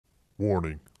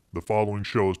Warning: the following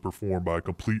show is performed by a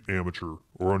complete amateur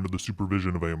or under the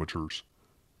supervision of amateurs.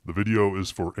 The video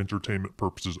is for entertainment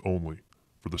purposes only.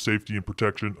 For the safety and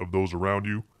protection of those around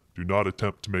you, do not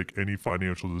attempt to make any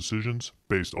financial decisions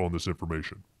based on this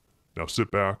information. Now sit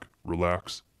back,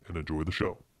 relax, and enjoy the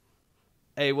show.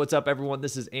 Hey, what's up everyone?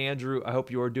 This is Andrew. I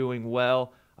hope you are doing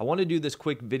well. I want to do this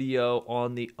quick video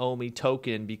on the OMI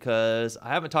token because I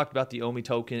haven't talked about the OMI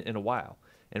token in a while.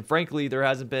 And frankly, there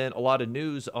hasn't been a lot of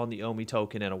news on the OMI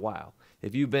token in a while.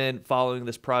 If you've been following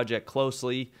this project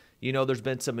closely, you know there's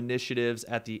been some initiatives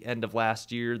at the end of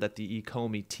last year that the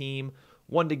Ecomi team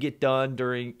wanted to get done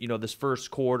during, this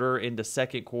first quarter into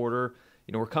second quarter.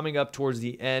 We're coming up towards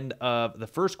the end of the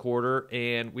first quarter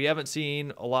and we haven't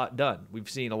seen a lot done. We've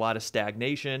seen a lot of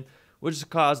stagnation, which has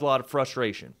caused a lot of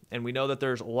frustration. And we know that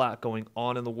there's a lot going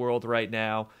on in the world right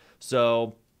now.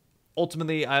 So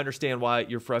ultimately, I understand why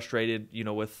you're frustrated,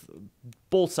 with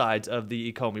both sides of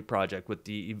the Ecomi project, with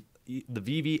the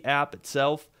Veve app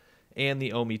itself and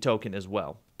the OMI token as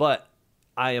well. But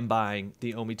I am buying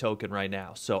the OMI token right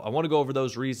now. So I want to go over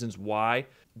those reasons why.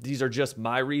 These are just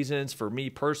my reasons for me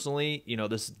personally.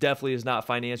 This definitely is not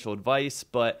financial advice,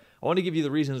 but I want to give you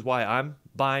the reasons why I'm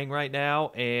buying right now,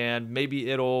 and maybe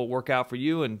it'll work out for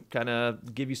you and kind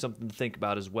of give you something to think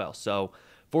about as well. So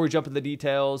before we jump into the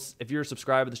details, if you're a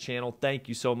subscriber to this channel, thank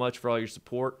you so much for all your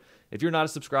support. If you're not a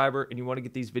subscriber and you want to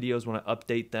get these videos, want to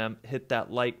update them, hit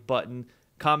that like button,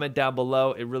 comment down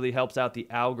below. It really helps out the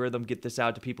algorithm, get this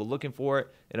out to people looking for it.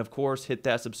 And of course, hit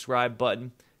that subscribe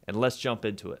button and let's jump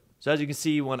into it. So as you can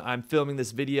see, when I'm filming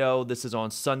this video, this is on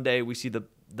Sunday, we see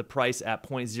the price at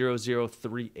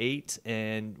 0.0038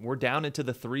 and we're down into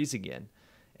the threes again.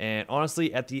 And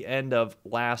honestly, at the end of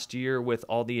last year, with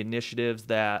all the initiatives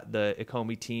that the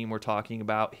Ecomi team were talking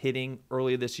about hitting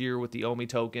earlier this year with the OMI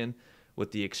token,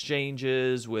 with the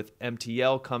exchanges, with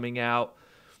MTL coming out,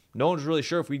 no one's really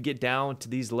sure if we'd get down to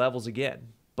these levels again.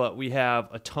 But we have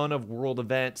a ton of world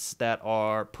events that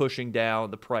are pushing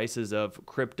down the prices of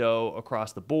crypto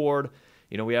across the board.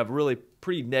 We have really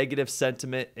pretty negative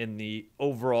sentiment in the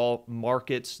overall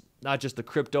markets, not just the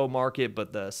crypto market,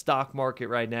 but the stock market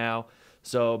right now.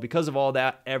 So because of all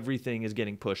that, everything is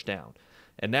getting pushed down.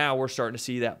 And now we're starting to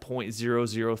see that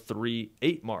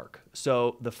 0.0038 mark.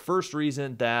 So the first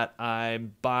reason that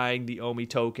I'm buying the OMI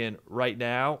token right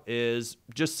now is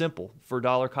just simple, for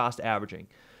dollar cost averaging.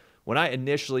 When I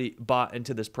initially bought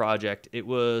into this project, it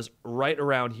was right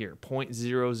around here,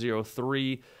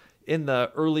 0.003 in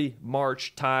the early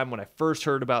March time when I first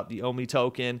heard about the OMI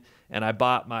token, and I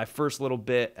bought my first little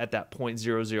bit at that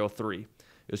 0.003.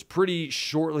 It was pretty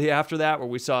shortly after that where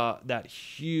we saw that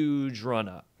huge run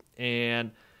up.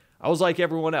 And I was like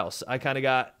everyone else. I kind of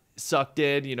got sucked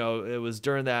in. It was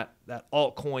during that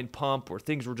altcoin pump where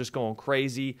things were just going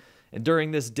crazy. And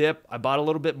during this dip, I bought a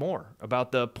little bit more,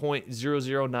 about the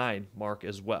 0.009 mark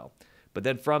as well. But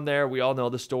then from there, we all know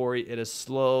the story. It has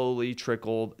slowly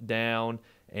trickled down.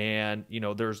 And,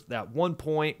 there's that one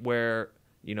point where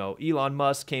Elon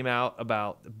Musk came out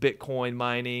about Bitcoin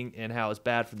mining and how it's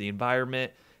bad for the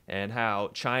environment, and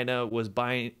how China was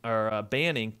banning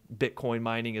Bitcoin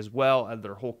mining as well out of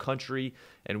their whole country.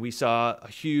 And we saw a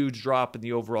huge drop in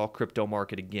the overall crypto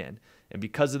market again. And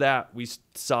because of that, we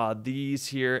saw these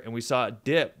here, and we saw it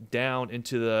dip down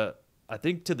into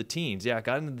to the teens. Yeah, it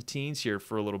got into the teens here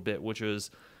for a little bit, which was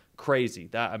crazy.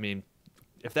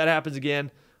 If that happens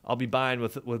again, I'll be buying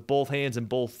with both hands and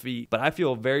both feet. But I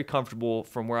feel very comfortable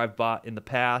from where I've bought in the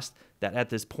past that at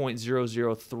this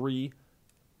 0.003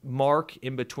 mark,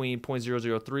 in between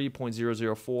 0.003,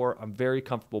 0.004, I'm very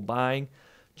comfortable buying,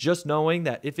 just knowing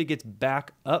that if it gets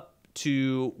back up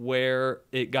to where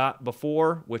it got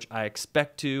before, which I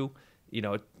expect to,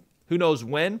 who knows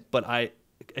when, but I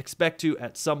expect to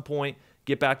at some point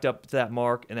get back up to that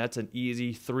mark, and that's an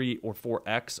easy 3 or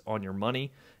 4x on your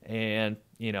money. And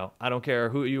I don't care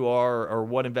who you are or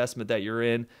what investment that you're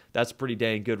in, that's a pretty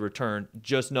dang good return,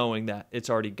 just knowing that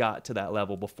it's already got to that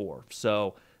level before.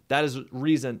 So that is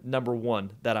reason number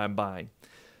one that I'm buying.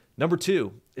 Number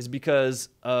two is because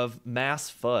of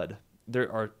mass FUD. There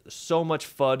are so much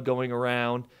FUD going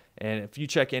around, and if you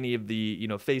check any of the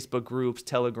Facebook groups,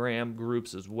 Telegram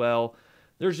groups as well,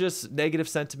 there's just negative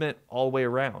sentiment all the way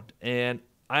around. And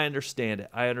I understand it.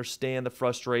 I understand the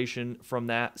frustration from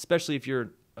that, especially if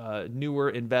you're a newer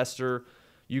investor.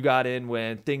 You got in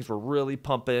when things were really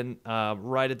pumping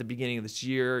right at the beginning of this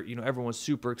year. Everyone's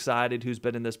super excited who's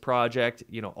been in this project,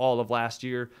 all of last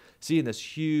year, seeing this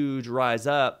huge rise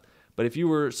up. But if you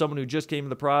were someone who just came to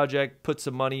the project, put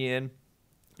some money in,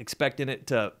 expecting it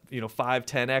to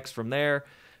 5-10x from there,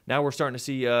 now we're starting to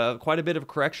see quite a bit of a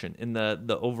correction in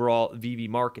the overall Veve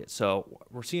market. So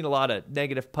we're seeing a lot of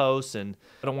negative posts, and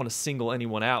I don't want to single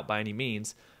anyone out by any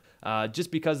means.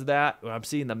 Just because of that, I'm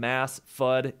seeing the mass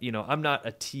FUD. I'm not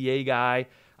a TA guy.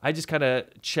 I just kind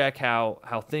of check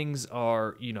how things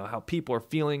are, how people are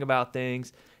feeling about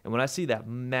things. And when I see that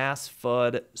mass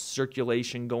FUD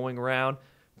circulation going around,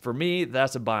 for me,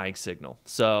 that's a buying signal.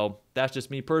 So that's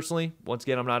just me personally. Once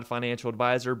again, I'm not a financial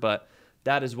advisor, but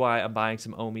that is why I'm buying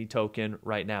some OMI token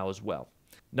right now as well.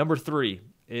 Number 3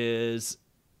 is,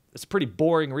 it's a pretty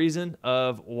boring reason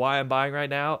of why I'm buying right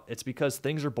now. It's because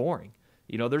things are boring.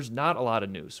 There's not a lot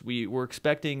of news. We're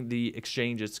expecting the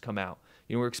exchanges to come out.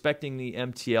 We're expecting the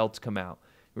MTL to come out.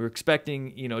 We're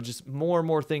expecting, just more and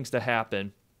more things to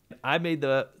happen. I made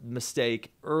the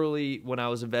mistake early when I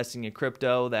was investing in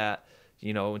crypto that,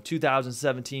 in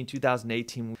 2017,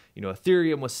 2018,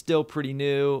 Ethereum was still pretty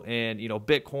new, and,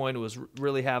 Bitcoin was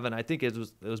really having, I think it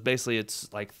was basically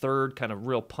its like third kind of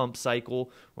real pump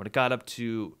cycle when it got up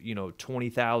to,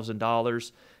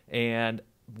 $20,000. And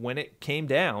when it came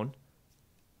down,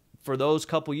 for those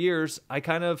couple years, I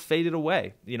kind of faded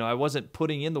away. I wasn't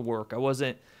putting in the work. I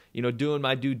wasn't, doing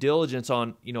my due diligence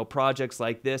on, projects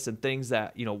like this and things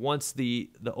that, once the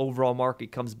overall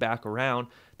market comes back around,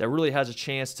 that really has a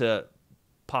chance to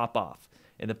pop off.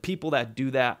 And the people that do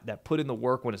that put in the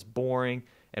work when it's boring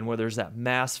and where there's that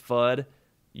mass FUD,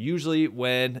 usually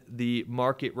when the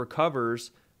market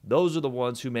recovers, those are the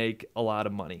ones who make a lot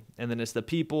of money. And then it's the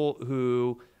people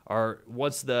who are,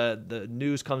 once the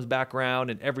news comes back around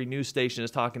and every news station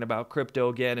is talking about crypto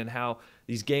again and how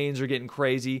these gains are getting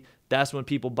crazy, that's when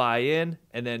people buy in.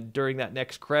 And then during that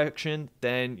next correction,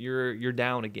 then you're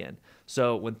down again.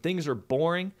 So when things are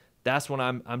boring, that's when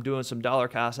I'm doing some dollar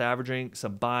cost averaging,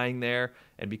 some buying there.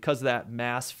 And because of that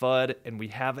mass FUD and we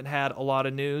haven't had a lot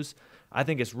of news, I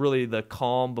think it's really the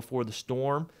calm before the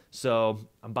storm. So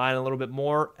I'm buying a little bit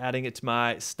more, adding it to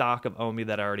my stock of OMI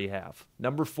that I already have.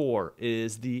 Number 4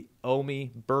 is the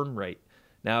OMI burn rate.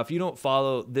 Now, if you don't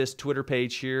follow this Twitter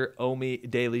page here, OMI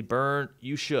Daily Burn,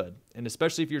 you should. And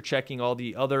especially if you're checking all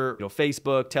the other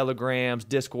Facebook, Telegrams,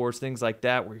 Discords, things like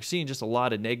that, where you're seeing just a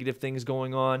lot of negative things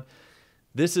going on,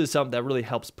 this is something that really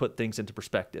helps put things into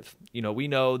perspective. We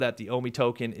know that the OMI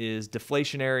token is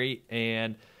deflationary,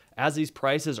 and as these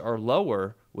prices are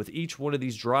lower, with each one of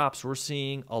these drops, we're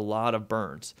seeing a lot of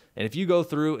burns. And if you go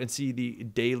through and see the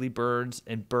daily burns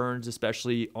and burns,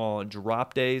 especially on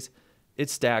drop days,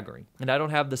 it's staggering. And I don't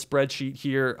have the spreadsheet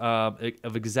here of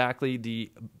exactly the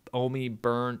OMI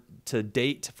burn to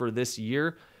date for this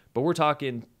year, but we're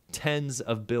talking tens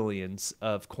of billions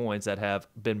of coins that have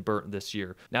been burnt this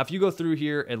year. Now, if you go through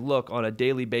here and look on a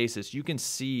daily basis, you can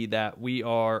see that we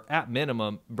are at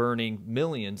minimum burning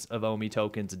millions of OMI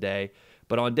tokens a day.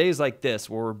 But on days like this,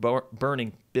 where we're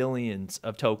burning billions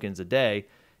of tokens a day,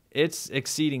 it's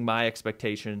exceeding my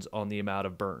expectations on the amount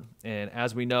of burn. And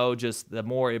as we know, just the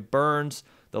more it burns,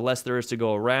 the less there is to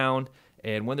go around.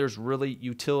 And when there's really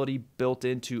utility built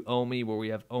into OMI, where we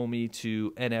have OMI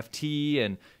to NFT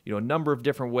and a number of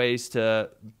different ways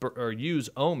to use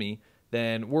OMI,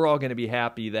 then we're all going to be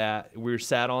happy that we're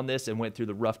sat on this and went through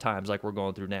the rough times like we're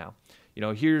going through now.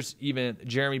 Here's even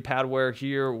Jeremy Padware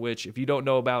here, which if you don't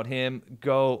know about him,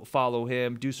 go follow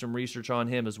him, do some research on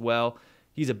him as well.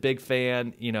 He's a big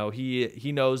fan.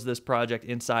 He knows this project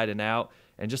inside and out.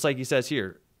 And just like he says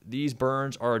here, these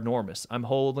burns are enormous. I'm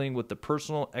holding with the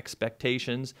personal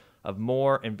expectations of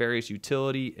more and various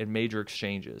utility and major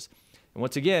exchanges. And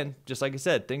once again, just like I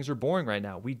said, things are boring right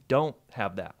now. We don't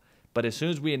have that. But as soon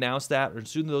as we announce that, or as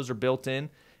soon as those are built in,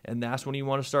 and that's when you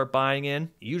want to start buying in,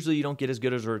 usually you don't get as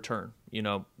good as a return.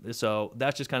 So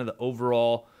that's just kind of the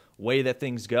overall way that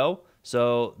things go.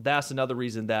 So that's another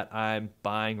reason that I'm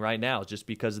buying right now, just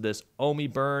because of this OMI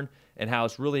burn and how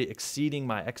it's really exceeding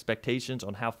my expectations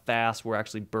on how fast we're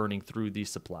actually burning through these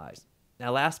supplies.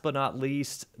 Now, last but not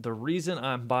least, the reason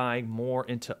I'm buying more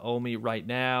into OMI right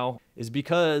now is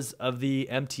because of the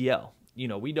MTL.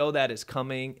 We know that it's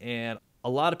coming, and a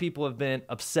lot of people have been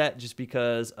upset just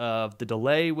because of the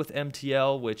delay with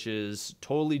MTL, which is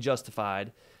totally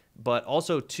justified. But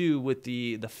also too with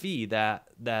the fee that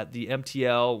the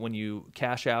MTL, when you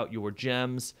cash out your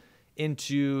gems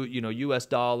into US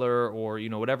dollar or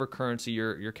whatever currency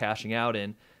you're cashing out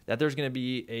in, that there's going to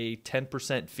be a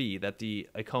 10% fee that the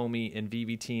Ecomi and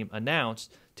Veve team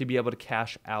announced to be able to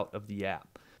cash out of the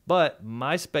app. But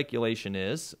my speculation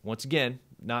is, once again,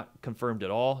 not confirmed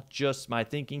at all, just my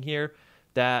thinking here,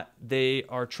 that they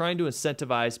are trying to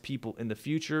incentivize people in the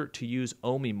future to use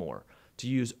OMI more,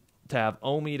 to have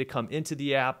OMI to come into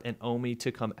the app and OMI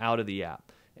to come out of the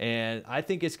app. And I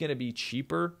think it's going to be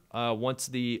cheaper once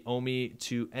the OMI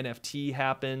to NFT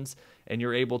happens and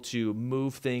you're able to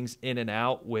move things in and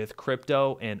out with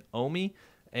crypto and OMI.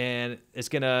 And it's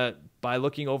going to, by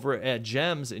looking over at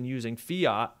gems and using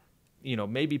fiat,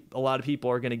 maybe a lot of people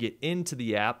are going to get into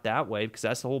the app that way, because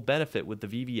that's the whole benefit with the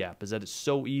Veve app, is that it's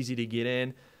so easy to get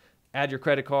in, add your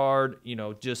credit card,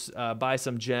 just buy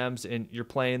some gems, and you're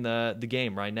playing the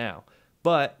game right now.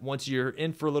 But once you're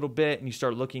in for a little bit and you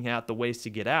start looking at the ways to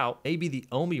get out, maybe the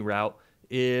OMI route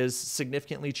is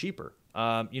significantly cheaper.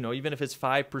 Even if it's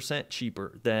 5%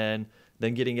 cheaper than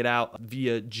getting it out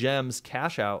via Gems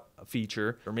cash out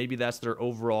feature, or maybe that's their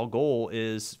overall goal,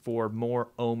 is for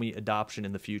more OMI adoption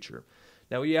in the future.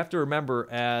 Now, what you have to remember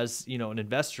as an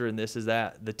investor in this is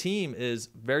that the team is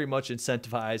very much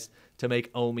incentivized to make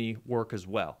OMI work as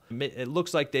well. It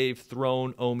looks like they've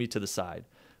thrown OMI to the side,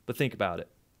 but think about it.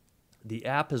 The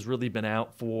app has really been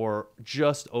out for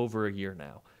just over a year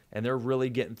now, and they're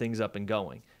really getting things up and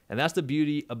going. And that's the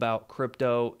beauty about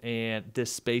crypto and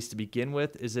this space to begin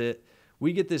with, is that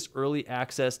we get this early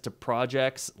access to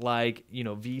projects like,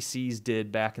 VCs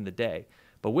did back in the day.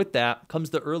 But with that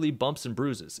comes the early bumps and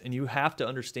bruises. And you have to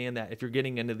understand that if you're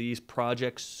getting into these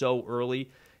projects so early,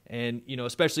 and,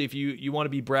 especially if you want to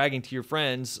be bragging to your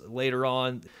friends later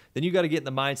on, then you got to get in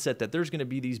the mindset that there's going to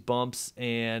be these bumps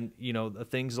and, the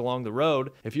things along the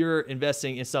road. If you're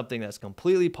investing in something that's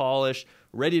completely polished,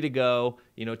 ready to go,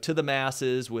 to the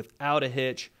masses without a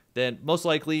hitch, then most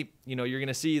likely, you're going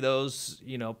to see those,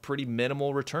 pretty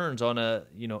minimal returns on a,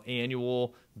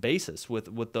 annual basis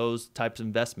with those types of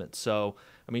investments. So,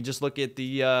 just look at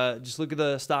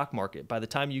the stock market. By the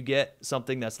time you get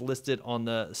something that's listed on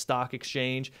the stock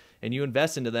exchange and you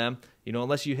invest into them,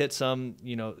 unless you hit some,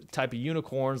 type of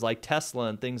unicorns like Tesla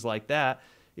and things like that,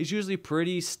 it's usually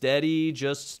pretty steady,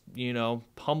 just,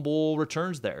 humble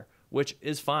returns there, which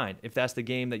is fine if that's the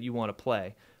game that you want to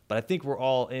play. But I think we're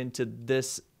all into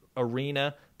this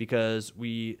arena because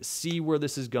we see where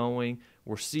this is going.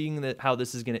 We're seeing how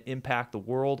this is going to impact the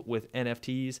world with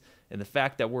NFTs, and the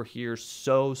fact that we're here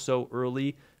so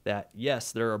early that,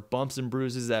 yes, there are bumps and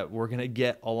bruises that we're going to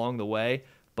get along the way,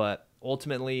 but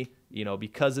ultimately,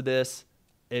 because of this,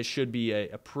 it should be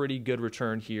a pretty good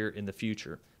return here in the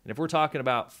future. And if we're talking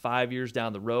about 5 years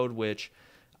down the road, which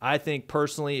I think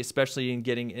personally, especially in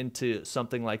getting into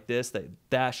something like this,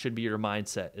 that should be your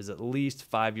mindset, is at least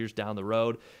 5 years down the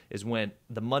road is when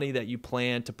the money that you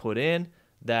plan to put in,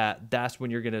 that's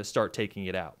when you're going to start taking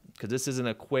it out. Because this isn't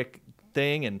a quick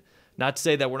thing, and not to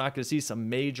say that we're not going to see some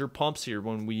major pumps here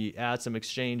when we add some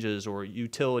exchanges or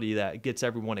utility that gets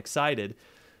everyone excited.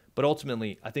 But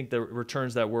ultimately, I think the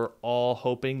returns that we're all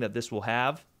hoping that this will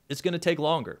have, it's going to take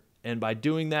longer. And by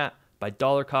doing that, by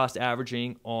dollar cost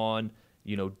averaging on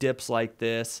dips like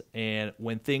this, and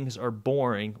when things are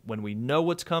boring, when we know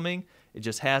what's coming, it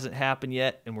just hasn't happened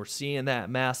yet, and we're seeing that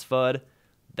mass FUD,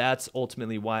 that's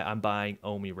ultimately why I'm buying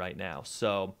OMI right now.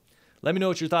 So let me know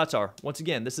what your thoughts are. Once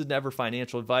again, this is never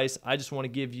financial advice. I just want to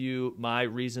give you my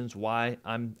reasons why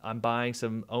I'm buying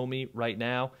some OMI right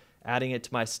now, adding it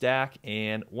to my stack.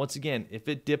 And once again, if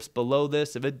it dips below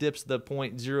this, if it dips the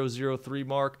 0.003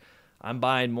 mark, I'm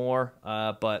buying more.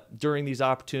 But during these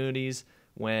opportunities,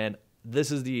 when this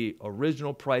is the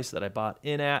original price that I bought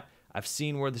in at, I've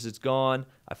seen where this has gone.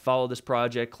 I follow this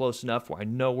project close enough where I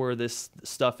know where this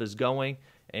stuff is going.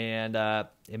 And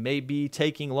it may be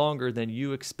taking longer than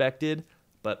you expected,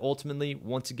 but ultimately,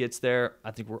 once it gets there,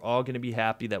 I think we're all going to be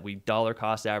happy that we dollar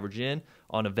cost average in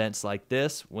on events like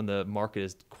this when the market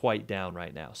is quite down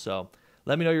right now. So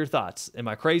let me know your thoughts. Am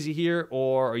I crazy here,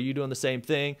 or are you doing the same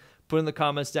thing? Put in the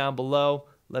comments down below.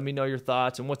 Let me know your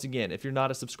thoughts. And once again, if you're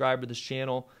not a subscriber to this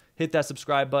channel, hit that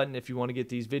subscribe button if you want to get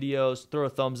these videos. Throw a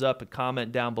thumbs up and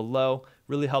comment down below.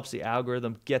 Really helps the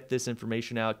algorithm get this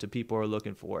information out to people who are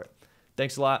looking for it.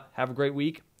 Thanks a lot. Have a great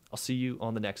week. I'll see you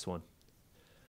on the next one.